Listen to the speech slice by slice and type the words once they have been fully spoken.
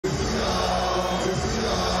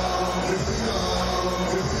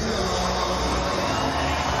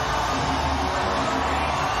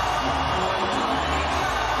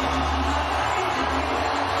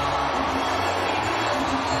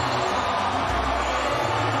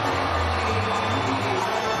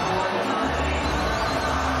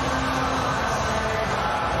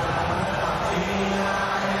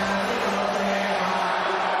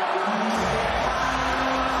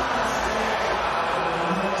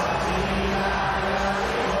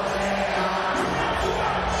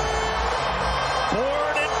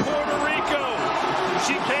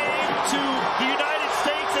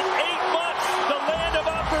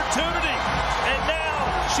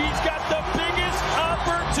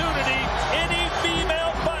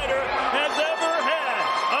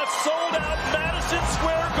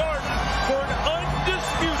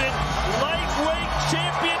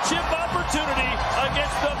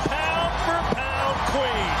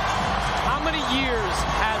years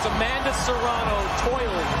has Amanda Serrano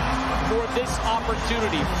toiled for this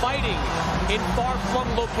opportunity, fighting in far-flung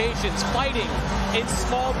locations, fighting in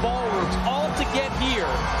small ballrooms, all to get here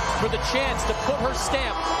for the chance to put her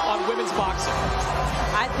stamp on women's boxing.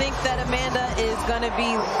 I think that Amanda is going to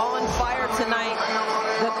be on fire tonight.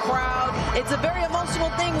 The crowd, it's a very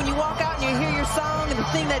emotional thing when you walk out and you hear your song and the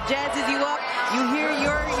thing that jazzes you up. You hear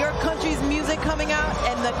your country's music coming out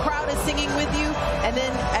and the crowd is singing with you. And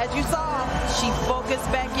then, as you saw, she focused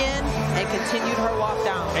back in and continued her walk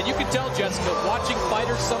down. And you can tell, Jessica, watching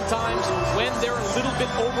fighters sometimes when they're a little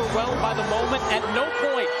bit overwhelmed by the moment, at no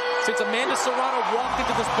point since Amanda Serrano walked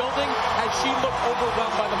into this building has she looked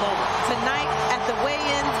overwhelmed by the moment. Tonight, at the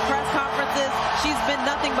weigh-ins, press conferences, she's been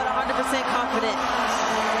nothing but 100% confident.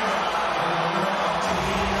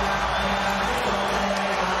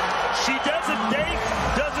 She doesn't date,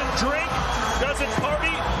 doesn't drink, doesn't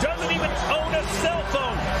party, doesn't even own a cell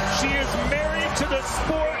phone. She is married to the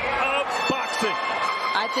sport of boxing.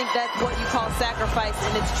 I think that's what you call sacrifice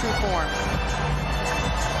in its true form.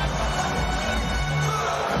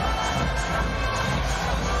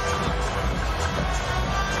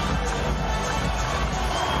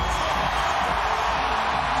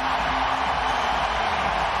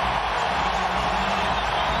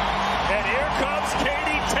 And here comes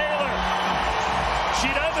Katie Taylor. She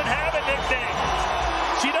doesn't have a nickname.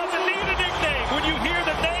 She doesn't need a nickname. When you hear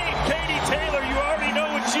the name Katie Taylor, you already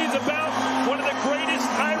know what she's about. One of the greatest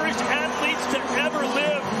Irish athletes to ever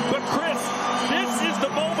live. But Chris, this is the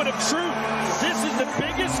moment of truth. This is the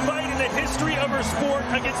biggest fight in the history of her sport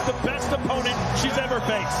against the best opponent she's ever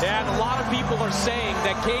faced. And a lot of people are saying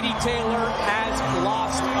that Katie Taylor has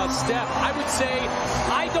lost a step. I would say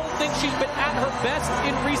I don't think she's been at her best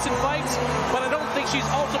in recent fights, but I don't think she's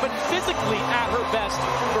also been physically at her best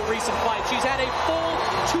for recent fights. She's had a full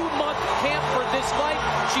 2-month camp for this fight.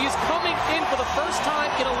 She is coming in for the first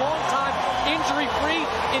time in a long time injury-free.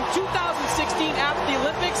 In 2016, after the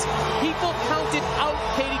Olympics, people counted out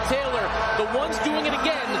Katie Taylor. The ones doing it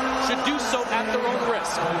again should do so at their own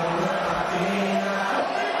risk.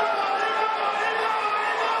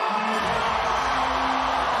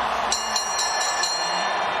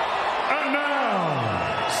 And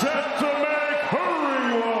now, set to make her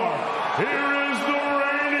ring walk, here is the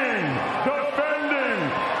reigning, defending,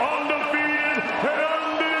 undefeated, and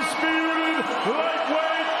undisputed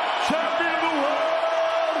lightweight champion of the world,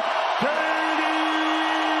 Katie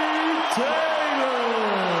Taylor.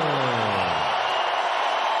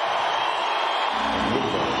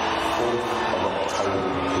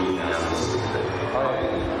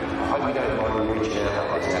 I hope you don't mind me reaching out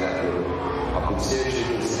like that. I've been seriously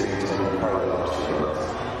considering turning pro the last few months.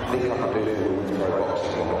 I think I can do the women's pro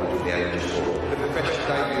boxing what I did the amateur sport. The professional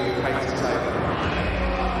debut of Katie Taylor.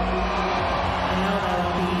 I know that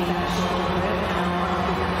I'll be that short of it, and I'll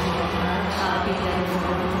be that short of her. I'll be there for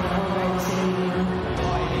the whole racing.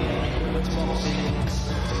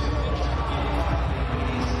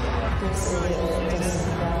 This is just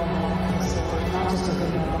not just a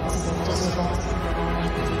good boxing, but just a boxing.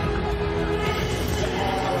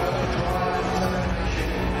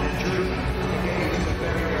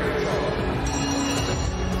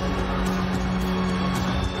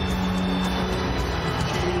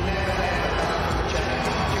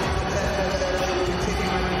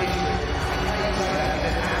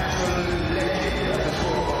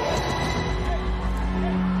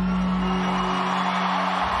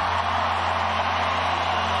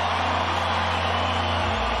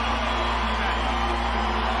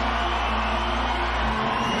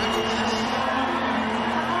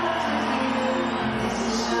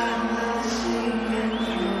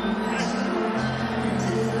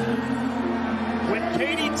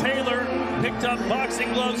 Picked up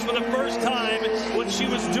boxing gloves for the first time, what she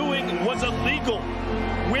was doing was illegal.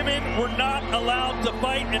 Women were not allowed to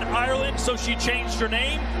fight in Ireland, so she changed her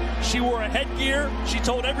name. She wore a headgear. She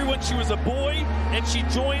told everyone she was a boy, and she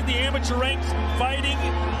joined the amateur ranks fighting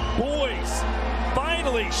boys.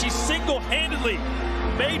 Finally, she single-handedly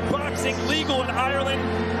made boxing legal in Ireland,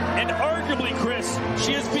 and arguably, Chris,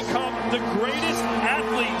 she has become the greatest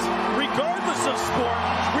athlete, regardless of sport,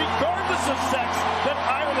 regardless of sex, that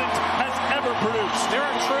Ireland has ever produced. There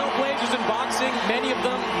are trailblazers in boxing, many of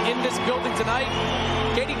them in this building tonight.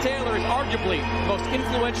 Katie Taylor is arguably the most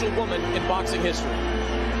influential woman in boxing history.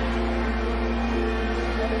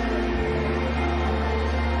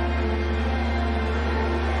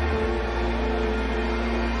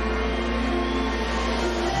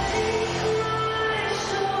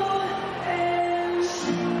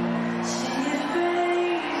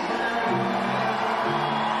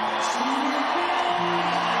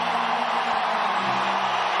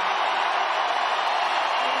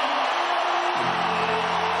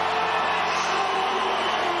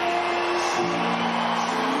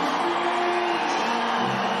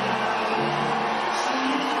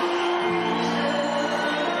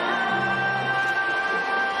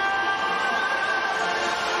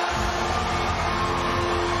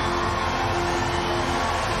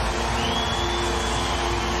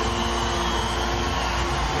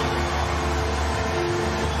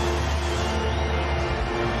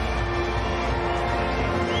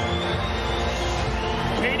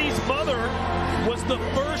 as the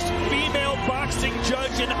first female boxing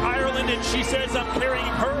judge in Ireland, and she says, I'm carrying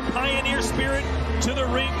her pioneer spirit to the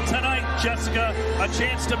ring tonight. Jessica, a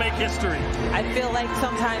chance to make history. I feel like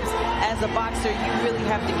sometimes as a boxer, you really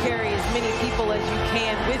have to carry as many people as you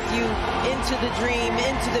can with you into the dream,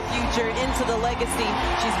 into the future, into the legacy.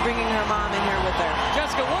 She's bringing her mom in here with her.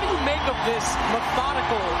 Jessica, what do you make of this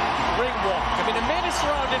methodical ring walk? I mean, Amanda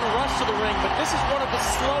Serrano didn't rush to the ring, but this is one of the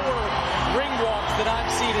slower ring walks that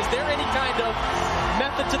I've seen. Is there any kind of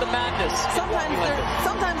method to the madness? Sometimes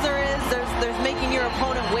there is. There's making your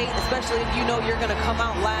opponent wait, especially if you know you're going to come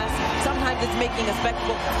out last. Sometimes it's making a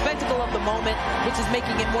spectacle of the moment, which is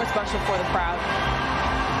making it more special for the crowd.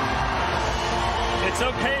 It's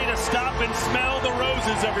okay to stop and smell the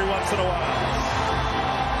roses every once in a while.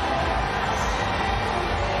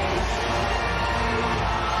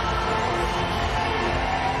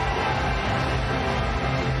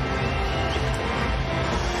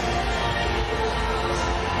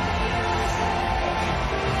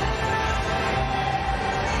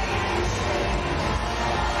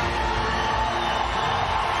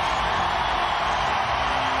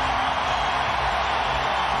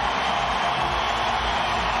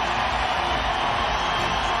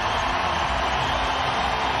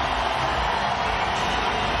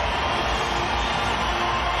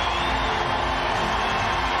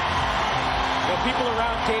 People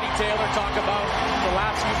around Katie Taylor talk about the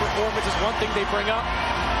last few performances. One thing they bring up,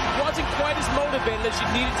 wasn't quite as motivated as she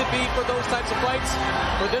needed to be for those types of fights.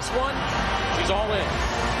 For this one, she's all in.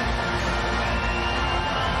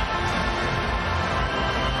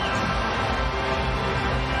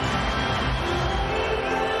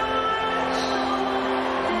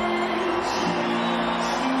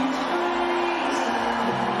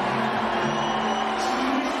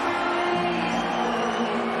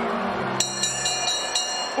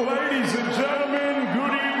 Ladies and gentlemen,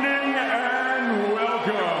 good evening and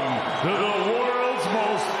welcome to the world's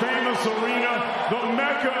most famous arena, the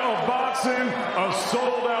Mecca of boxing, a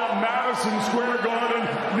sold-out Madison Square Garden,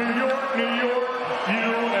 New York,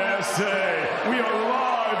 USA. We are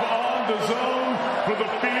live on Dazn for the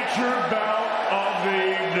featured bout of the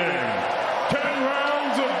evening. 10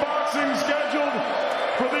 rounds of boxing scheduled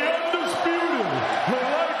for the undisputed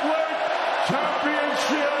lightweight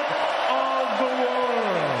championship of the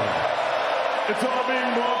world. It's all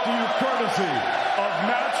being brought to you courtesy of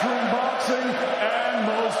Matchroom Boxing and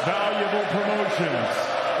Most Valuable Promotions.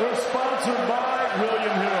 We're sponsored by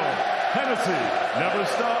William Hill, Hennessy, Never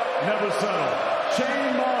Stop, Never Settle,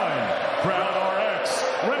 Chain Mine, Proud RX,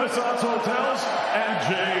 Renaissance Hotels, and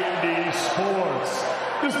JD Sports.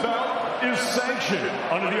 This bout is sanctioned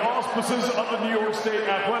under the auspices of the New York State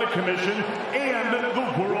Athletic Commission and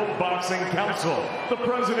the World Boxing Council. The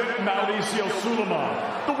President, Mauricio Suleiman.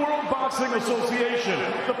 The World Boxing Association.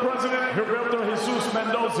 The President, Gilberto Jesus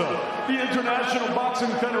Mendoza. The International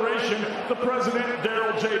Boxing Federation. The President,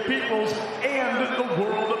 Daryl J. Peoples. And the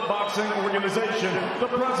World Boxing Organization. The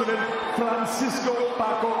President, Francisco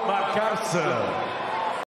Paco Valcárcel.